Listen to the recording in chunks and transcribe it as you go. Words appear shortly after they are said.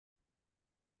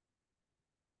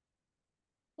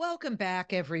Welcome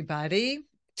back, everybody.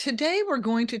 Today, we're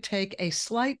going to take a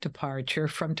slight departure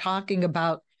from talking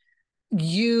about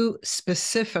you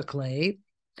specifically.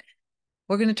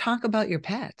 We're going to talk about your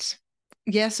pets.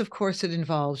 Yes, of course, it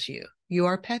involves you. You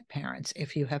are pet parents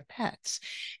if you have pets.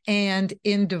 And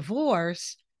in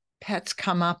divorce, pets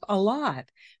come up a lot,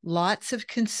 lots of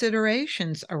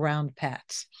considerations around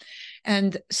pets.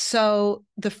 And so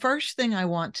the first thing I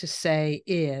want to say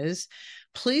is,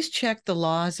 please check the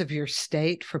laws of your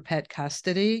state for pet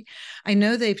custody. I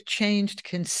know they've changed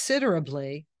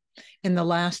considerably in the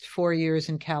last 4 years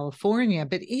in California,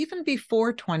 but even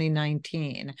before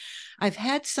 2019, I've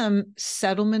had some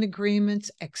settlement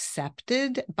agreements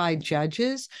accepted by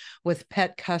judges with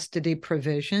pet custody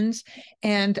provisions,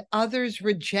 and others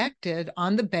rejected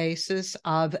on the basis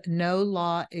of no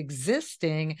law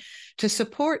existing to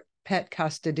support pet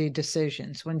custody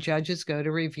decisions when judges go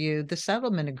to review the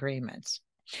settlement agreements.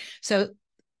 So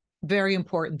very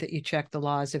important that you check the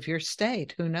laws of your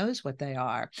state. Who knows what they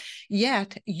are?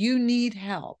 Yet you need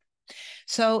help.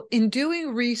 So in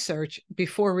doing research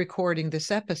before recording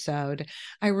this episode,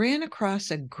 I ran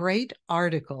across a great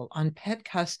article on pet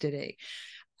custody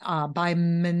by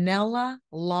Manila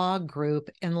Law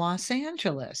Group in Los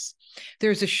Angeles.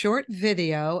 There's a short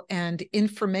video and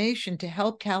information to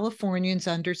help Californians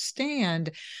understand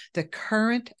the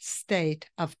current state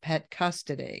of pet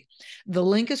custody. The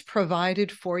link is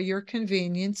provided for your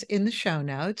convenience in the show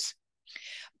notes,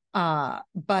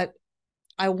 but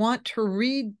I want to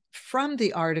read from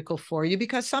the article for you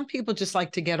because some people just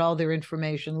like to get all their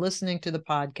information listening to the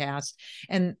podcast,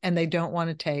 and they don't want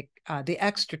to take the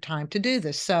extra time to do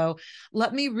this. So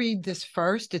let me read this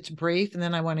first. It's brief, and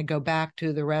then I want to go back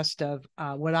to the rest of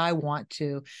what I want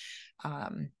to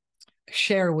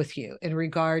share with you in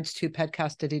regards to pet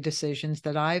custody decisions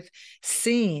that I've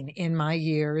seen in my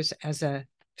years as a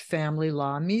family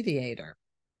law mediator.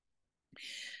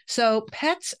 So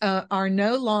pets are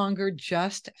no longer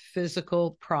just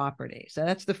physical property. So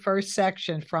that's the first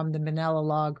section from the Manila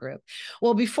Law Group.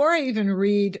 Well, before I even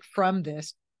read from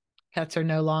this, pets are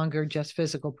no longer just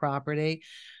physical property,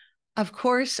 of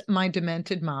course, my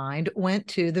demented mind went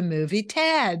to the movie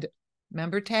Ted.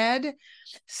 Remember Ted?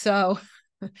 So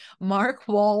Mark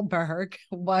Wahlberg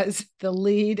was the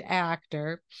lead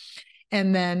actor.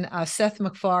 And then Seth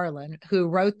MacFarlane, who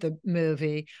wrote the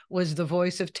movie, was the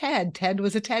voice of Ted. Ted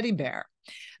was a teddy bear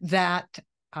that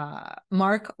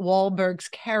Mark Wahlberg's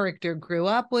character grew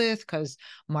up with because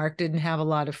Mark didn't have a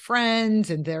lot of friends,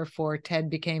 and therefore Ted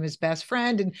became his best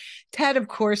friend. And Ted, of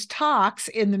course, talks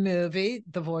in the movie,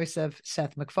 the voice of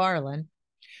Seth MacFarlane,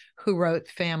 who wrote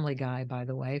Family Guy, by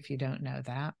the way, if you don't know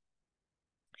that.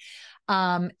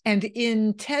 And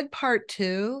in Ted Part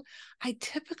 2, I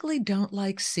typically don't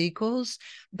like sequels,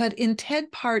 but in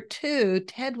Ted Part 2,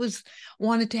 Ted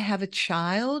wanted to have a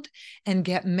child and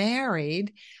get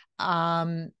married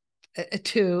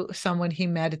to someone he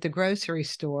met at the grocery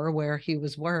store where he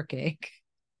was working.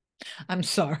 I'm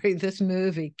sorry, this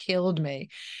movie killed me.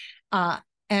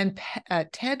 And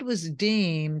Ted was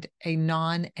deemed a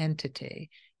non-entity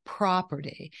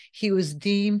property. He was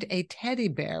deemed a teddy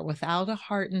bear without a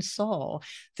heart and soul.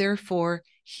 Therefore,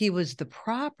 he was the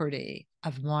property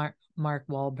of Mark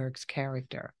Wahlberg's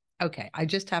character. Okay, I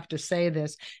just have to say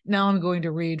this. Now I'm going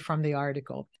to read from the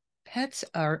article. Pets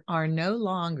are no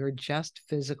longer just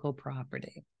physical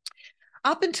property.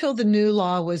 Up until the new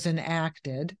law was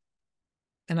enacted,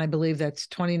 and I believe that's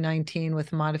 2019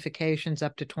 with modifications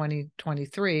up to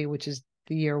 2023, which is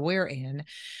the year we're in,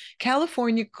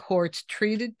 California courts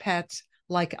treated pets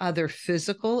like other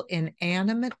physical,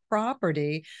 inanimate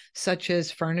property, such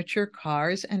as furniture,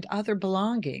 cars, and other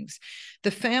belongings.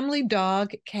 The family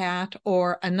dog, cat,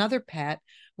 or another pet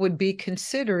would be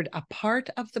considered a part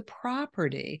of the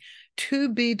property to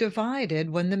be divided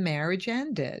when the marriage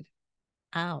ended.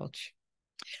 Ouch.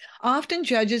 Often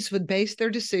judges would base their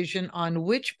decision on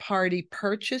which party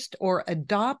purchased or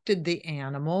adopted the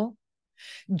animal.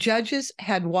 Judges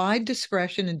had wide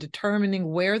discretion in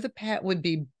determining where the pet would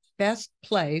be best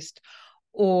placed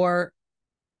or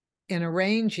in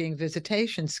arranging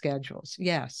visitation schedules.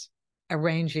 Yes,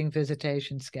 arranging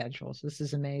visitation schedules. This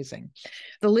is amazing.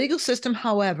 The legal system,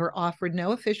 however, offered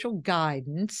no official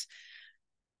guidance.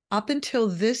 Up until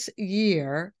this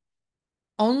year,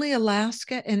 only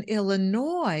Alaska and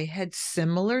Illinois had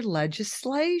similar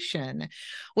legislation.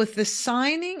 With the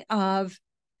signing of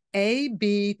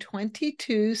AB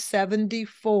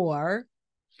 2274,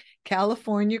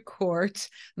 California courts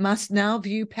must now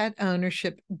view pet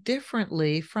ownership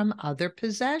differently from other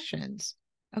possessions.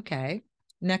 Okay,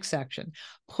 next section.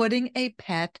 Putting a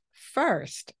pet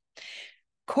first.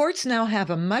 Courts now have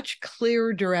a much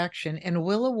clearer direction and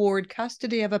will award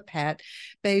custody of a pet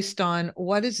based on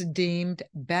what is deemed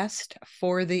best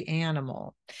for the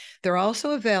animal. They're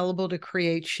also available to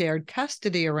create shared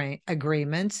custody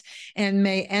agreements and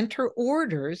may enter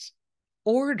orders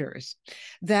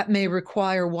that may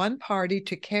require one party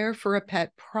to care for a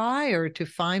pet prior to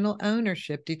final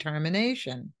ownership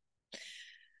determination.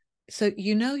 So,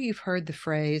 you've heard the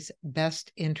phrase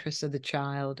best interest of the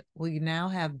child. Well, you now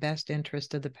have best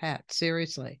interest of the pet.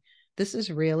 Seriously, this is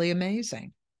really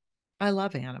amazing. I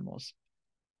love animals.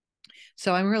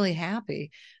 So I'm really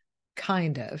happy,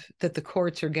 kind of, that the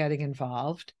courts are getting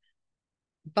involved.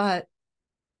 But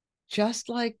just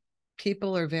like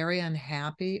people are very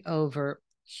unhappy over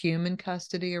human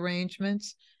custody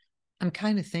arrangements, I'm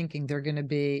kind of thinking they're going to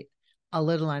be a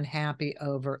little unhappy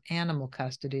over animal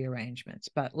custody arrangements.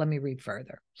 But let me read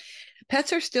further.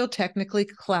 Pets are still technically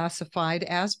classified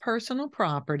as personal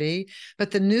property,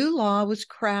 but the new law was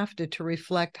crafted to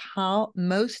reflect how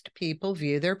most people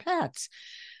view their pets.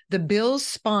 The bill's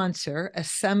sponsor,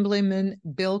 Assemblyman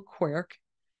Bill Quirk,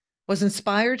 was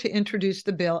inspired to introduce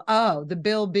the bill. The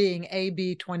bill being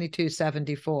AB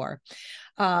 2274.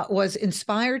 Was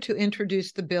inspired to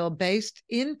introduce the bill based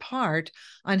in part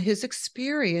on his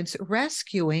experience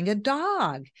rescuing a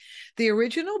dog. The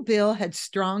original bill had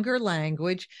stronger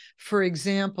language, for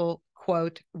example,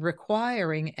 quote,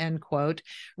 requiring, end quote,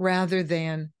 rather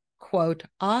than, quote,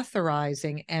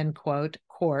 authorizing, end quote,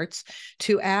 courts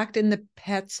to act in the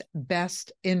pet's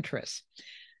best interests.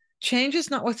 Changes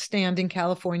notwithstanding,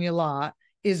 California law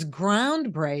is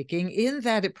groundbreaking in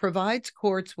that it provides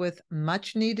courts with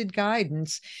much needed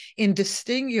guidance in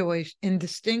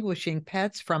distinguishing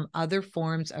pets from other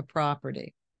forms of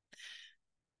property.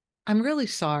 I'm really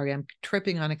sorry, I'm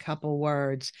tripping on a couple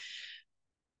words.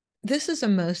 This is a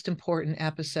most important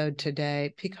episode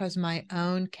today because my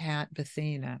own cat,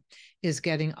 Bethina, is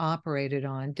getting operated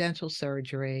on, dental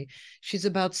surgery. She's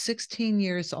about 16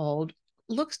 years old,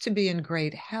 looks to be in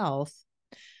great health,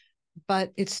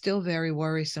 but it's still very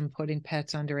worrisome putting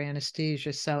pets under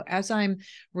anesthesia. So as I'm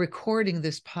recording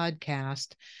this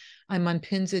podcast, I'm on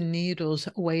pins and needles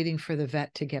waiting for the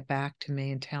vet to get back to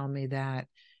me and tell me that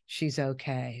she's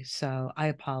okay. So I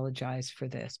apologize for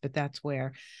this, but that's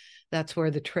where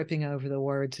the tripping over the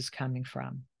words is coming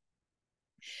from.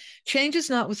 Changes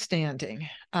notwithstanding,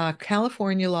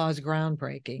 California law is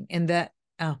groundbreaking in that,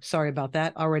 sorry about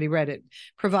that, already read it,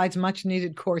 provides much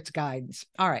needed courts guidance.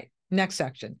 All right, next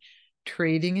section.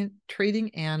 Treating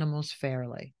animals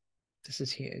fairly. This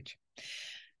is huge.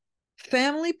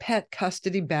 Family pet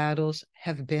custody battles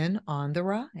have been on the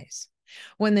rise.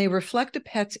 When they reflect a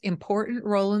pet's important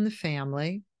role in the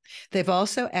family, they've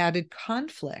also added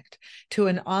conflict to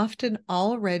an often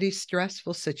already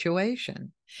stressful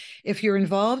situation. If you're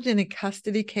involved in a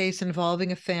custody case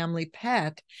involving a family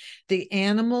pet, the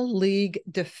Animal League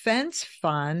Defense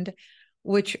Fund,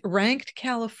 which ranked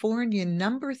California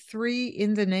number 3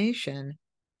 in the nation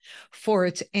for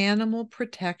its animal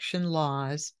protection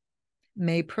laws,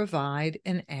 may provide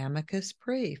an amicus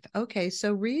brief. Okay,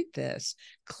 so read this.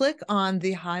 Click on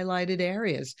the highlighted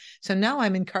areas. So now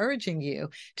I'm encouraging you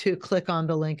to click on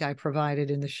the link I provided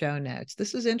in the show notes.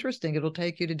 This is interesting. It'll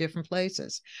take you to different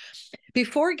places.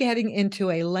 Before getting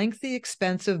into a lengthy,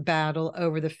 expensive battle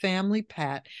over the family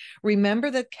pet,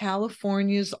 remember that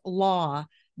California's law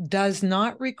does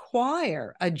not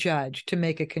require a judge to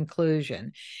make a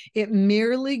conclusion. It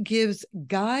merely gives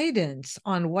guidance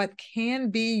on what can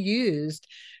be used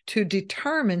to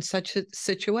determine such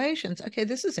situations. Okay,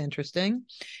 this is interesting.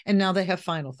 And now they have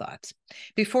final thoughts.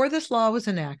 Before this law was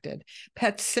enacted,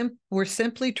 pets were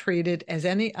simply treated as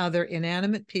any other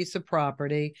inanimate piece of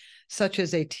property, such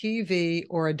as a TV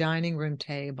or a dining room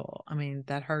table. I mean,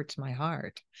 that hurts my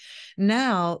heart.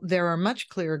 Now there are much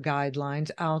clearer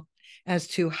guidelines out as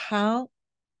to how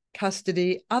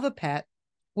custody of a pet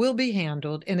will be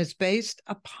handled, and is based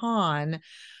upon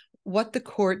what the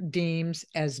court deems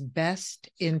as best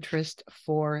interest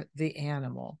for the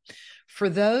animal. For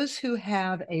those who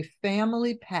have a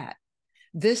family pet,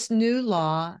 this new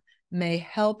law may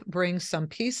help bring some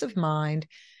peace of mind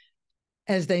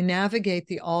as they navigate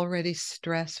the already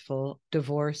stressful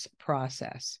divorce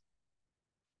process.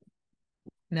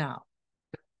 Now,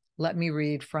 let me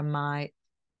read from my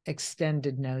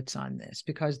extended notes on this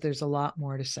because there's a lot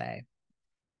more to say.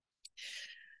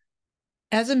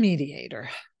 As a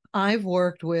mediator, I've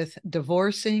worked with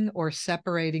divorcing or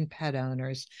separating pet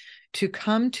owners to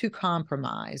come to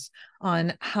compromise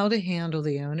on how to handle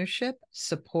the ownership,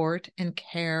 support, and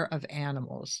care of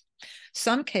animals.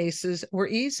 Some cases were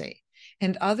easy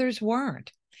and others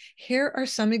weren't. Here are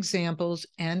some examples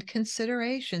and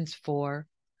considerations for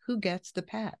who gets the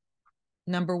pet.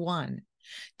 Number one,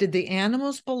 did the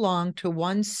animals belong to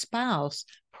one spouse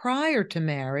prior to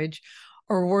marriage,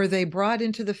 or were they brought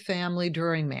into the family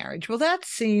during marriage? Well, that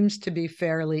seems to be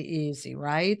fairly easy,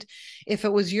 right? If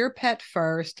it was your pet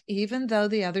first, even though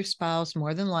the other spouse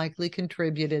more than likely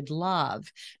contributed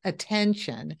love,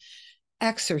 attention,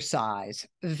 exercise,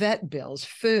 vet bills,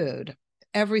 food,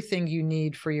 everything you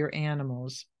need for your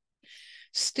animals.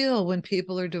 Still, when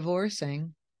people are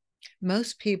divorcing,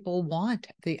 most people want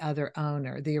the other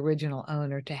owner, the original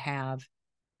owner, to have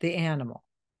the animal.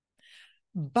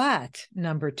 But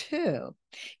number two,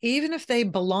 even if they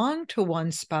belong to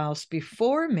one spouse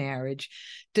before marriage,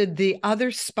 did the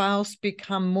other spouse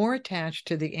become more attached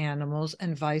to the animals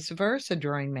and vice versa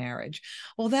during marriage?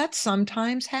 Well, that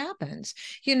sometimes happens.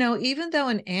 You know, even though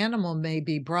an animal may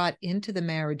be brought into the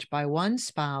marriage by one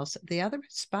spouse, the other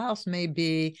spouse may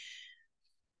be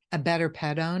a better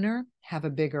pet owner, have a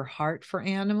bigger heart for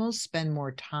animals, spend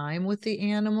more time with the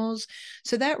animals.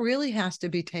 So that really has to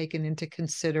be taken into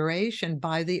consideration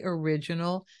by the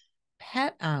original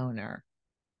pet owner.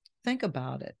 Think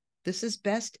about it. This is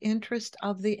best interest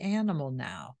of the animal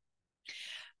now.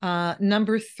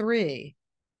 Number three,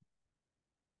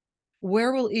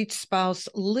 where will each spouse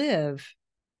live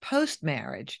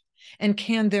post-marriage? And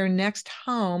can their next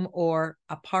home or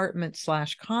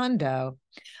apartment/condo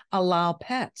allow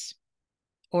pets?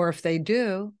 Or if they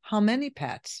do, how many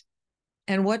pets?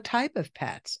 And what type of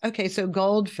pets? Okay, so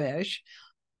goldfish,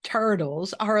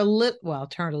 turtles are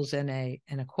turtles in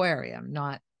an aquarium,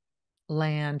 not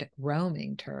land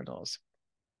roaming turtles.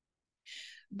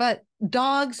 But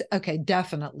dogs, okay,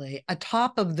 definitely a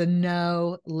top of the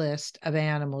no list of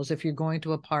animals if you're going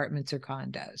to apartments or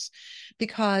condos,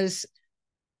 because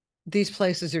these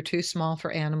places are too small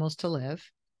for animals to live.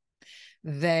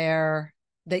 That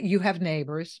you have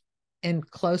neighbors in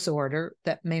close order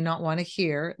that may not want to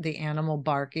hear the animal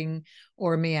barking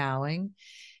or meowing.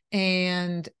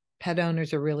 And pet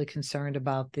owners are really concerned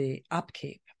about the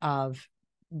upkeep of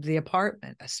the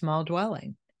apartment, a small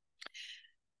dwelling.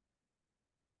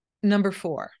 Number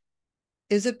four,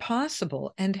 is it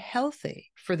possible and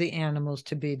healthy for the animals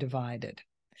to be divided?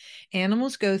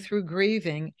 Animals go through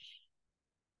grieving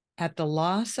at the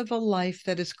loss of a life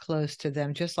that is close to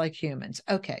them, just like humans.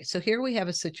 Okay, so here we have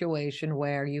a situation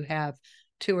where you have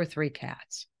 2 or 3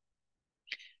 cats,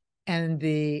 and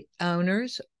the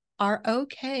owners are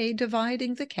okay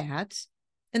dividing the cats,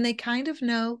 and they kind of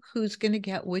know who's going to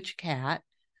get which cat.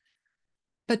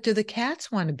 But do the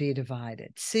cats want to be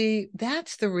divided? See,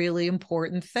 that's the really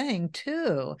important thing,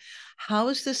 too. How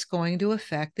is this going to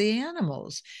affect the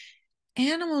animals?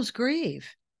 Animals grieve.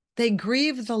 They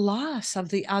grieve the loss of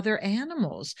the other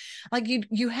animals. Like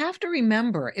you have to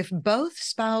remember, if both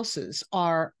spouses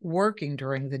are working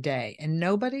during the day and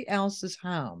nobody else is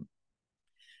home,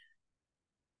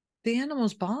 the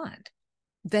animals bond.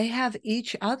 They have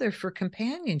each other for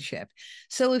companionship.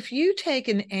 So if you take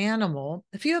an animal,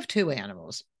 if you have 2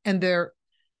 animals and they're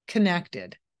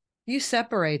connected, you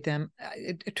separate them,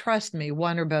 trust me,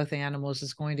 one or both animals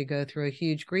is going to go through a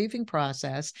huge grieving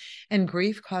process, and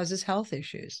grief causes health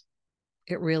issues.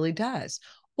 It really does.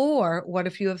 Or what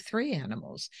if you have 3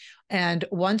 animals and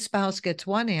one spouse gets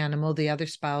 1 animal, the other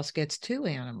spouse gets 2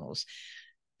 animals?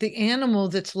 The animal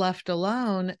that's left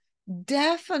alone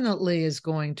definitely is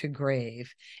going to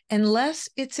grieve, unless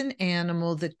it's an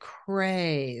animal that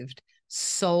craved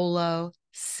solo,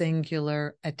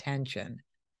 singular attention.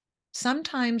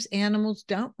 Sometimes animals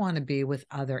don't want to be with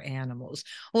other animals.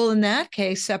 Well, in that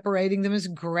case, separating them is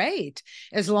great,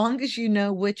 as long as you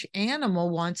know which animal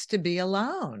wants to be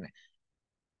alone.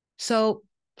 So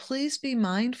please be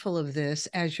mindful of this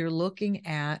as you're looking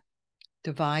at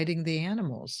dividing the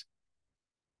animals.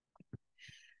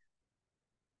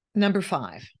 Number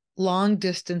 5, long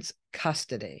distance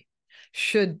custody.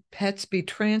 Should pets be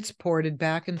transported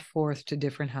back and forth to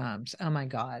different homes? Oh my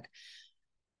God.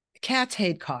 Cats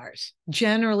hate cars.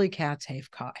 Generally, cats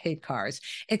hate cars,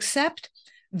 except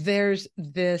there's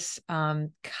this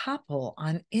couple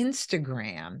on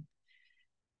Instagram.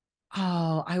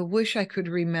 Oh, I wish I could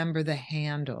remember the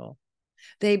handle.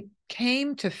 They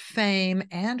came to fame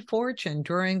and fortune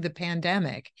during the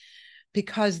pandemic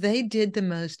because they did the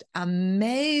most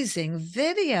amazing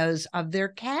videos of their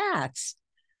cats.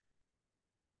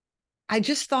 I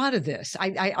just thought of this.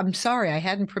 I'm sorry, I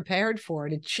hadn't prepared for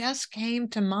it. It just came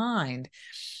to mind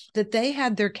that they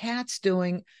had their cats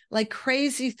doing like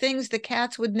crazy things the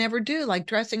cats would never do, like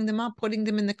dressing them up, putting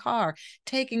them in the car,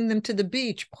 taking them to the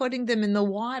beach, putting them in the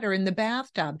water, in the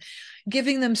bathtub,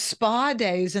 giving them spa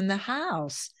days in the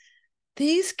house.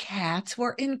 These cats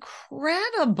were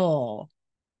incredible.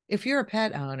 If you're a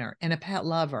pet owner and a pet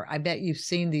lover, I bet you've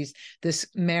seen this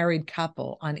married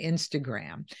couple on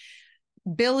Instagram,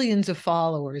 billions of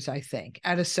followers, I think,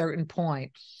 at a certain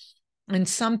point. And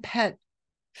some pet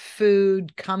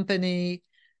food company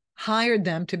hired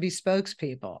them to be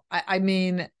spokespeople. I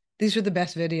mean, these are the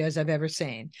best videos I've ever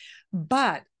seen.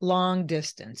 But long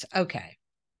distance, okay.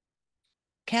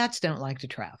 Cats don't like to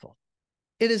travel.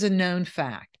 It is a known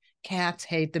fact. Cats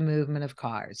hate the movement of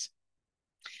cars.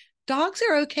 Dogs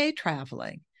are okay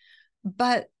traveling,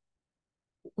 but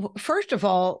first of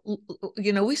all,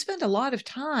 we spend a lot of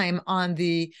time on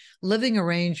the living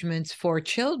arrangements for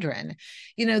children.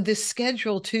 This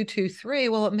schedule 223,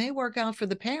 well, it may work out for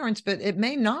the parents, but it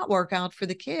may not work out for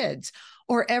the kids.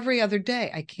 Or every other day.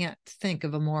 I can't think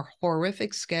of a more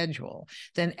horrific schedule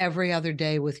than every other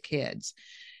day with kids.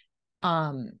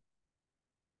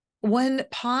 When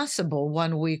possible,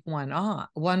 1 week,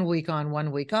 1 week on,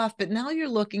 1 week off, but now you're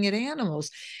looking at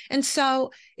animals. And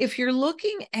so if you're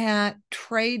looking at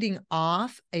trading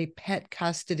off a pet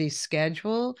custody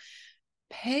schedule,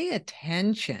 pay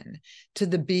attention to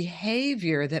the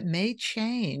behavior that may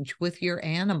change with your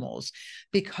animals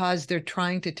because they're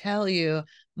trying to tell you,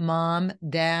 Mom,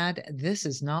 Dad, this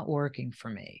is not working for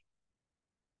me.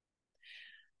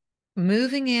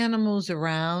 Moving animals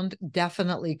around,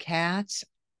 definitely cats,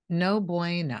 no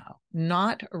bueno,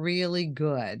 not really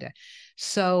good.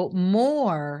 So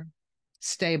more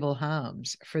stable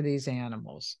homes for these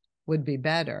animals would be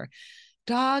better.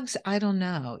 Dogs, I don't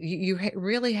know. You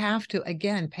really have to,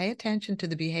 again, pay attention to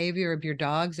the behavior of your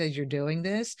dogs as you're doing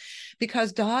this,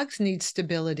 because dogs need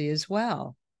stability as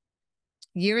well.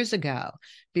 Years ago,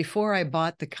 before I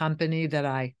bought the company that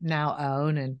I now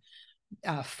own and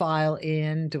file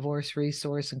in Divorce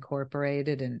Resource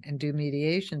Incorporated and do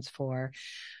mediations for,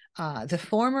 the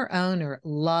former owner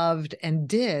loved and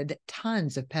did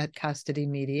tons of pet custody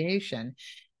mediation.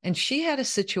 And she had a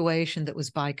situation that was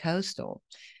bi-coastal.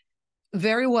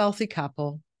 Very wealthy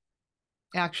couple.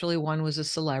 Actually, one was a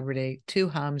celebrity, 2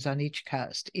 homes on each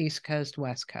coast, East Coast,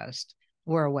 West Coast.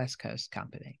 We're a West Coast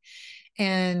company.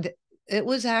 And it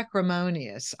was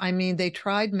acrimonious. I mean, they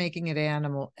tried making it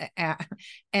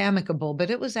amicable, but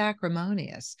it was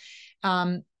acrimonious.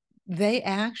 They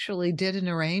actually did an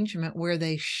arrangement where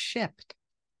they shipped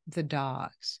the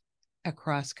dogs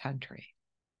across country.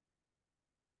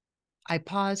 I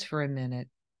paused for a minute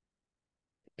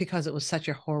because it was such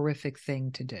a horrific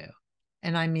thing to do.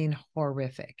 And I mean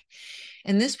horrific.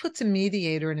 And this puts a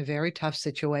mediator in a very tough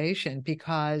situation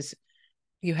because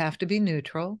you have to be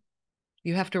neutral.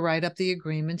 You have to write up the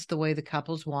agreements the way the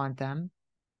couples want them.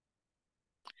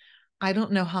 I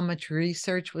don't know how much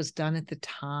research was done at the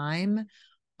time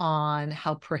on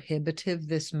how prohibitive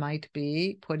this might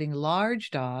be, putting large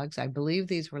dogs, I believe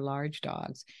these were large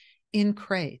dogs, in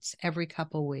crates every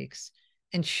couple weeks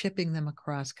and shipping them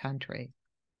across country.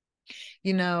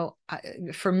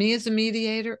 For me as a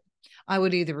mediator, I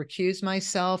would either recuse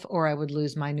myself or I would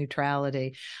lose my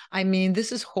neutrality. I mean,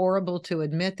 this is horrible to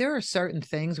admit. There are certain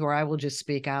things where I will just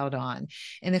speak out on.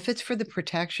 And if it's for the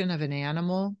protection of an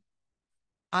animal,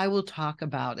 I will talk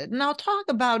about it. And I'll talk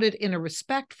about it in a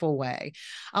respectful way.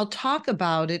 I'll talk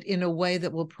about it in a way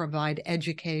that will provide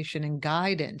education and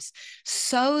guidance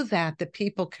so that the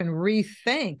people can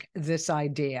rethink this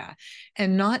idea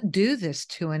and not do this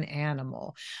to an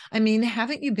animal. I mean,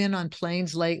 haven't you been on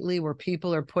planes lately where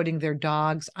people are putting their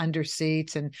dogs under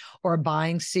seats or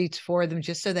buying seats for them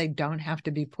just so they don't have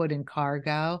to be put in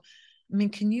cargo? I mean,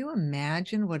 can you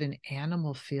imagine what an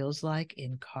animal feels like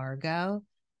in cargo?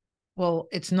 Well,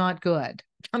 it's not good.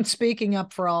 I'm speaking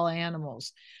up for all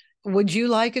animals. Would you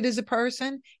like it as a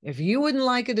person? If you wouldn't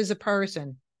like it as a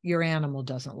person, your animal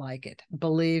doesn't like it,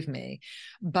 believe me.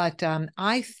 But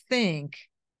I think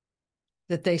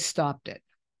that they stopped it.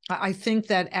 I think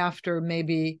that after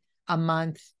maybe a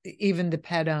month, even the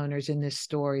pet owners in this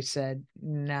story said,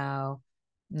 no,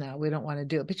 we don't want to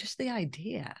do it. But just the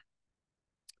idea,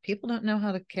 people don't know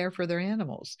how to care for their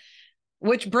animals,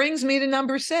 which brings me to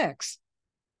number 6.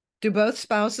 Do both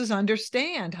spouses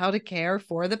understand how to care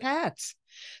for the pets?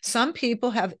 Some people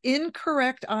have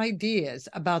incorrect ideas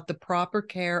about the proper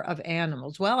care of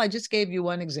animals. Well, I just gave you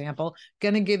one example.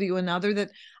 Going to give you another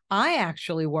that I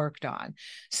actually worked on.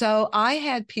 So I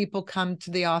had people come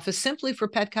to the office simply for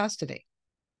pet custody.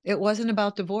 It wasn't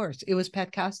about divorce. It was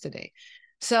pet custody.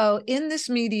 So in this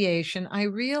mediation, I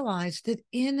realized that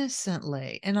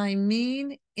innocently, and I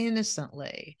mean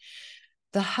innocently,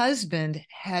 the husband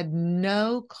had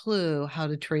no clue how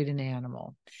to treat an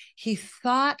animal. He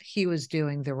thought he was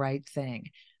doing the right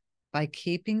thing by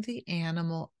keeping the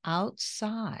animal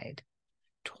outside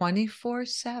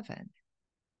 24/7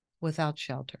 without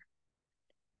shelter.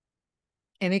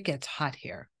 And it gets hot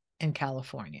here in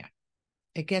California.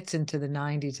 It gets into the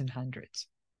 90s and hundreds.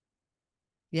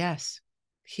 Yes,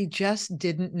 he just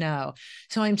didn't know.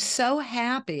 So I'm so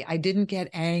happy I didn't get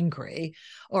angry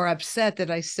or upset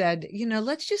that I said,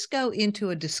 let's just go into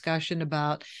a discussion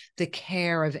about the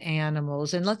care of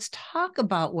animals and let's talk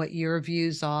about what your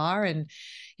views are and,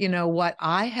 what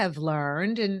I have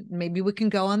learned. And maybe we can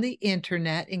go on the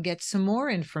internet and get some more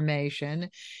information,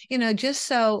 just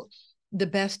so the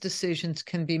best decisions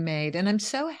can be made. And I'm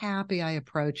so happy I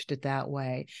approached it that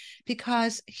way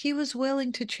because he was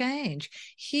willing to change.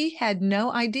 He had no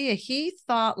idea. He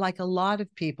thought, like a lot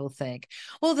of people think,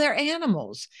 well, they're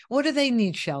animals. What do they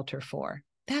need shelter for?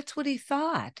 That's what he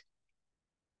thought.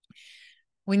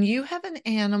 When you have an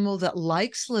animal that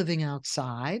likes living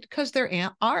outside, because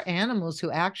there are animals who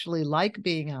actually like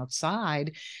being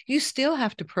outside, you still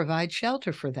have to provide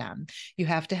shelter for them. You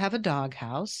have to have a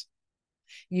doghouse.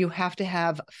 You have to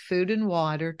have food and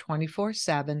water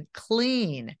 24/7,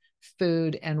 clean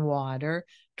food and water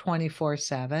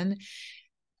 24/7.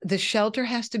 The shelter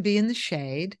has to be in the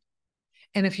shade.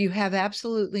 And if you have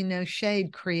absolutely no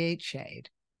shade, create shade.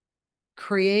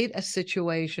 Create a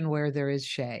situation where there is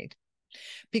shade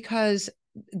because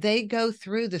they go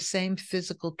through the same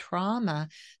physical trauma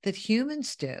that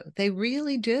humans do. They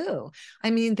really do.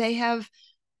 I mean, they have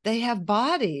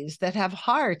bodies that have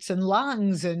hearts and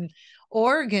lungs and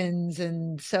organs.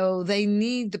 And so they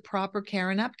need the proper care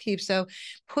and upkeep. So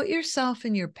put yourself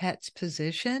in your pet's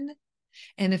position.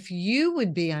 And if you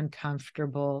would be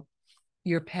uncomfortable,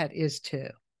 your pet is too,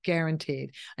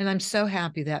 guaranteed. And I'm so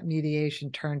happy that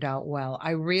mediation turned out well. I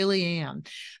really am,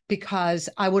 because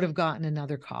I would have gotten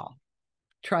another call,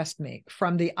 trust me,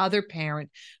 from the other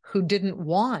parent who didn't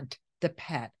want the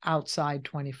pet outside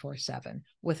 24/7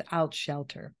 without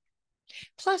shelter.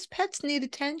 Plus, pets need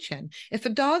attention. If a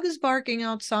dog is barking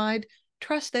outside,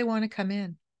 trust they want to come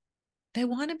in. They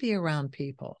want to be around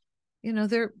people.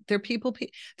 They're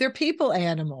people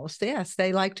animals. Yes,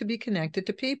 they like to be connected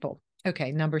to people.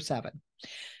 Okay, number 7.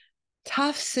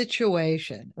 Tough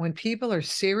situation when people are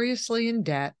seriously in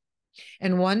debt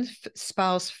and one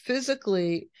spouse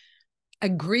physically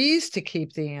agrees to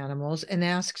keep the animals and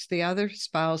asks the other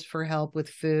spouse for help with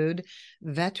food,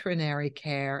 veterinary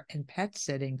care, and pet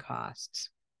sitting costs.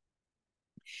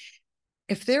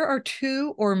 If there are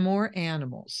 2 or more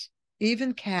animals,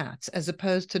 even cats, as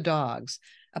opposed to dogs,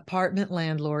 apartment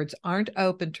landlords aren't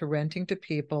open to renting to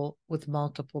people with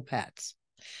multiple pets.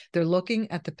 They're looking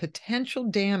at the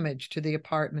potential damage to the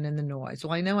apartment and the noise.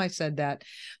 Well, I know I said that,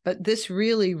 but this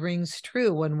really rings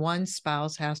true when one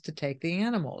spouse has to take the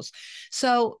animals.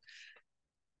 So,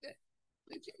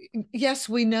 yes,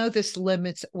 we know this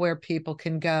limits where people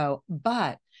can go,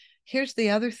 but here's the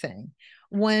other thing.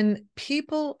 When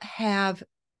people have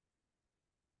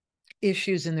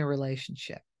issues in their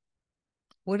relationship,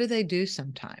 what do they do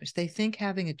sometimes? They think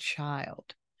having a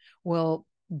child will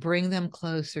bring them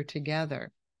closer together,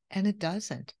 and it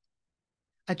doesn't.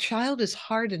 A child is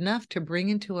hard enough to bring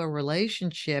into a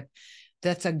relationship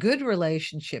that's a good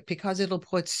relationship because it'll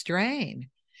put strain.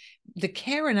 The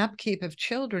care and upkeep of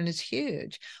children is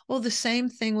huge. Well, the same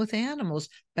thing with animals,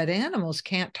 but animals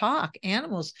can't talk.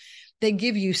 Animals, they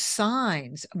give you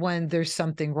signs when there's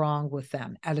something wrong with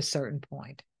them at a certain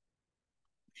point.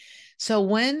 So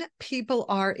when people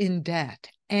are in debt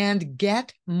and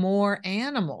get more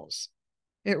animals,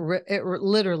 it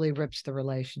literally rips the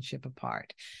relationship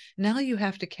apart. Now you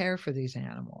have to care for these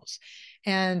animals.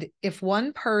 And if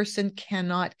one person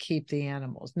cannot keep the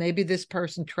animals, maybe this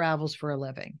person travels for a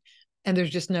living and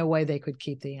there's just no way they could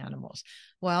keep the animals.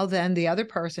 Well, then the other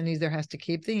person either has to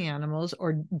keep the animals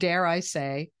or, dare I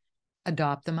say,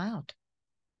 adopt them out.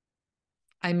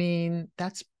 I mean,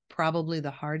 that's probably the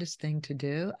hardest thing to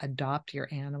do, adopt your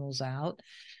animals out.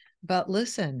 But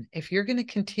listen, if you're going to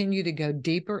continue to go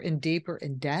deeper and deeper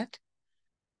in debt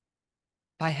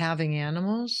by having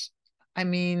animals, I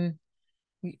mean,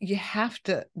 you have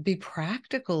to be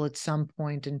practical at some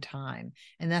point in time.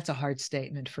 And that's a hard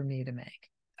statement for me to make,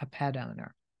 a pet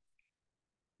owner.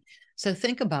 So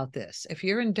think about this. If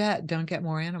you're in debt, don't get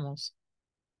more animals.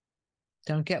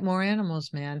 Don't get more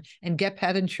animals, man, and get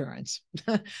pet insurance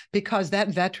because that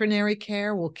veterinary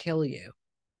care will kill you.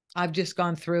 I've just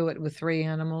gone through it with 3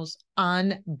 animals.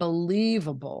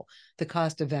 Unbelievable, the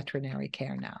cost of veterinary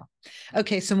care now.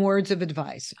 Okay, some words of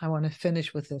advice. I want to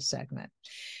finish with this segment.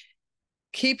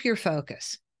 Keep your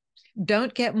focus.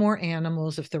 Don't get more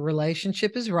animals if the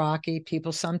relationship is rocky.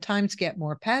 People sometimes get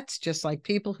more pets, just like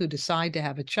people who decide to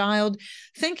have a child,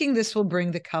 thinking this will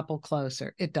bring the couple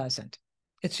closer. It doesn't.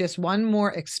 It's just one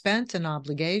more expense and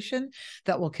obligation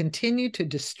that will continue to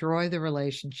destroy the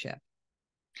relationship.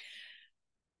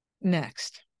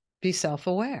 Next, be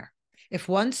self-aware. If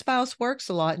one spouse works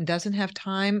a lot and doesn't have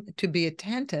time to be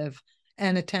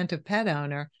an attentive pet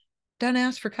owner, don't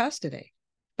ask for custody,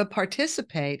 but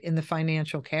participate in the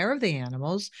financial care of the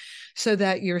animals so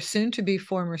that your soon-to-be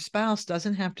former spouse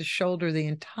doesn't have to shoulder the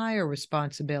entire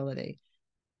responsibility.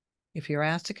 If you're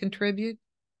asked to contribute,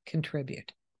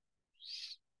 contribute.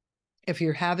 If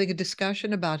you're having a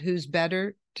discussion about who's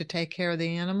better to take care of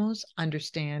the animals,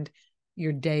 understand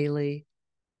your daily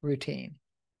routine.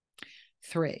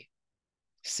 3,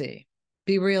 C,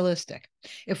 be realistic.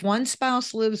 If one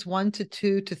spouse lives 1 to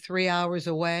 2 to 3 hours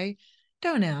away,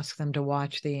 don't ask them to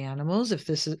watch the animals if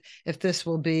this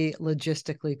will be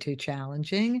logistically too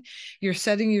challenging. You're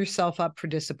setting yourself up for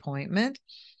disappointment,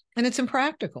 and it's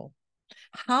impractical.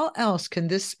 How else can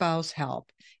this spouse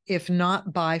help if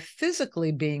not by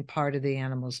physically being part of the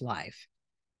animal's life?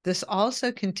 This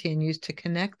also continues to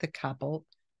connect the couple,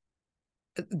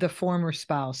 the former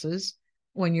spouses,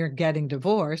 when you're getting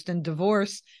divorced. And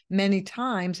divorce many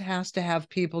times has to have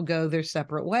people go their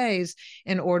separate ways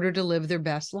in order to live their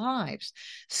best lives.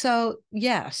 So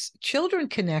yes, children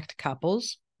connect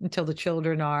couples until the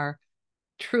children are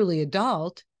truly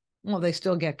adult. Well, they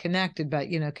still get connected, but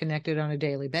connected on a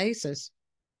daily basis.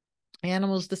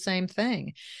 Animals, the same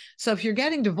thing. So if you're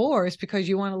getting divorced because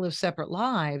you want to live separate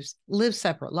lives,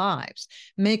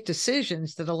 make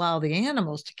decisions that allow the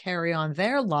animals to carry on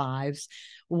their lives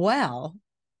well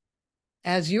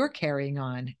as you're carrying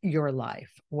on your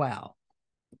life well.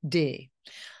 D,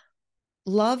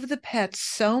 love the pets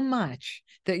so much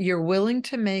that you're willing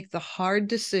to make the hard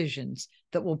decisions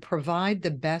that will provide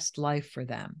the best life for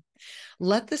them.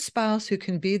 Let the spouse who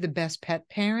can be the best pet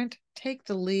parent take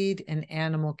the lead in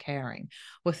animal caring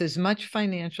with as much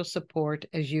financial support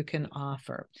as you can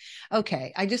offer.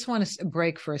 Okay, I just want to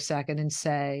break for a second and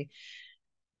say,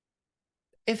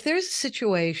 if there's a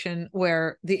situation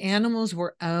where the animals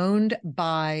were owned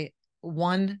by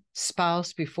one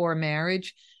spouse before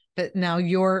marriage, but now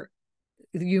you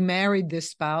married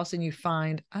this spouse and you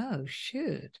find, oh,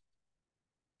 shoot,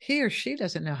 he or she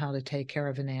doesn't know how to take care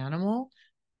of an animal.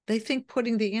 They think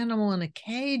putting the animal in a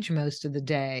cage most of the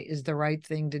day is the right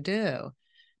thing to do.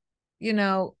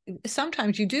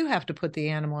 Sometimes you do have to put the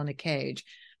animal in a cage,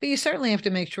 but you certainly have to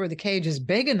make sure the cage is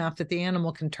big enough that the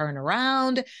animal can turn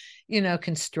around,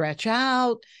 can stretch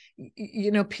out.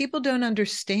 People don't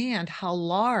understand how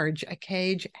large a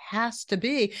cage has to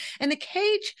be. And a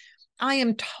cage, I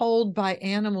am told by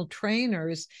animal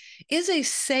trainers, is a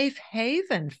safe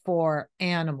haven for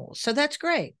animals. So that's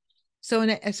great. So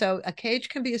a cage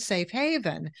can be a safe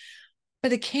haven,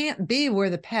 but it can't be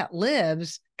where the pet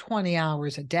lives 20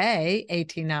 hours a day,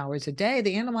 18 hours a day.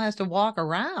 The animal has to walk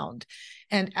around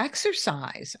and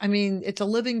exercise. I mean, it's a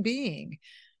living being.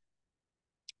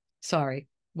 Sorry,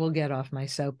 we'll get off my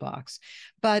soapbox.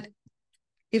 But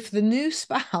if the new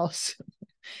spouse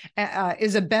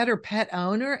is a better pet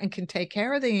owner and can take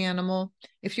care of the animal,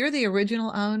 if you're the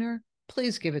original owner,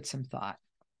 please give it some thought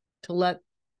to let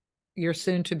your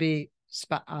soon-to-be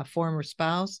former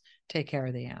spouse take care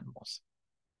of the animals.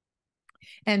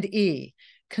 And E,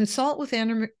 consult with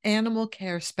animal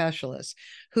care specialists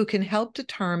who can help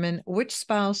determine which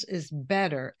spouse is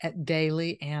better at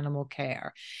daily animal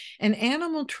care. An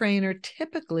animal trainer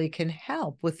typically can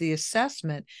help with the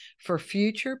assessment for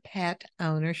future pet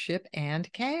ownership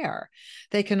and care.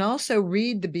 They can also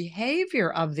read the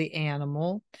behavior of the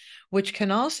animal, which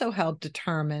can also help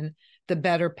determine the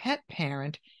better pet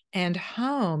parent and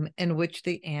home in which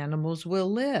the animals will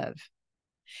live.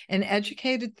 An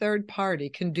educated third party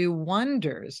can do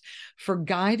wonders for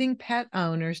guiding pet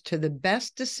owners to the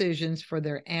best decisions for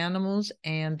their animals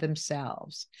and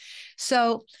themselves.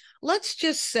 So let's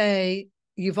just say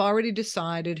you've already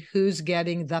decided who's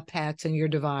getting the pets and you're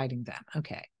dividing them.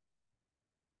 Okay.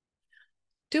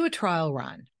 Do a trial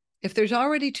run. If there's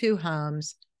already 2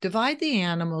 homes, divide the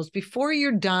animals before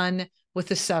you're done with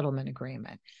the settlement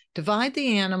agreement. Divide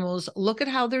the animals, look at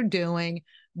how they're doing,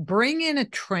 bring in a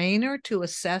trainer to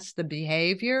assess the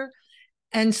behavior,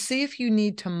 and see if you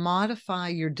need to modify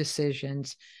your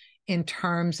decisions in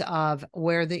terms of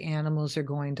where the animals are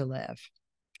going to live.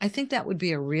 I think that would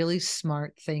be a really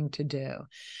smart thing to do,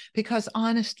 because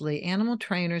honestly, animal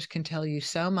trainers can tell you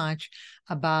so much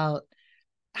about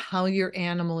how your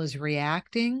animal is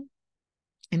reacting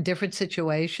in different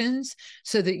situations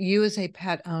so that you as a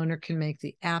pet owner can make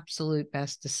the absolute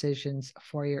best decisions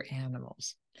for your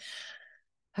animals.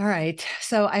 All right.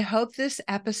 So I hope this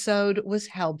episode was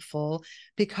helpful,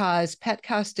 because pet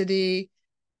custody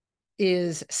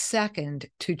is second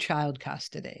to child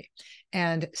custody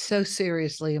and so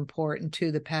seriously important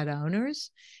to the pet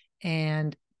owners,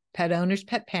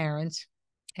 pet parents,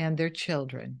 and their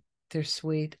children. They're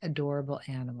sweet, adorable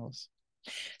animals.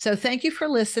 So thank you for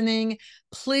listening.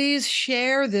 Please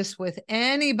share this with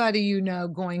anybody you know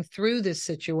going through this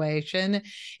situation.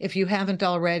 If you haven't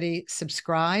already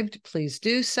subscribed, please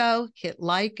do so. Hit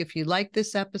like if you like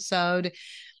this episode.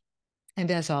 And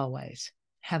as always,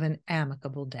 have an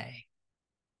amicable day.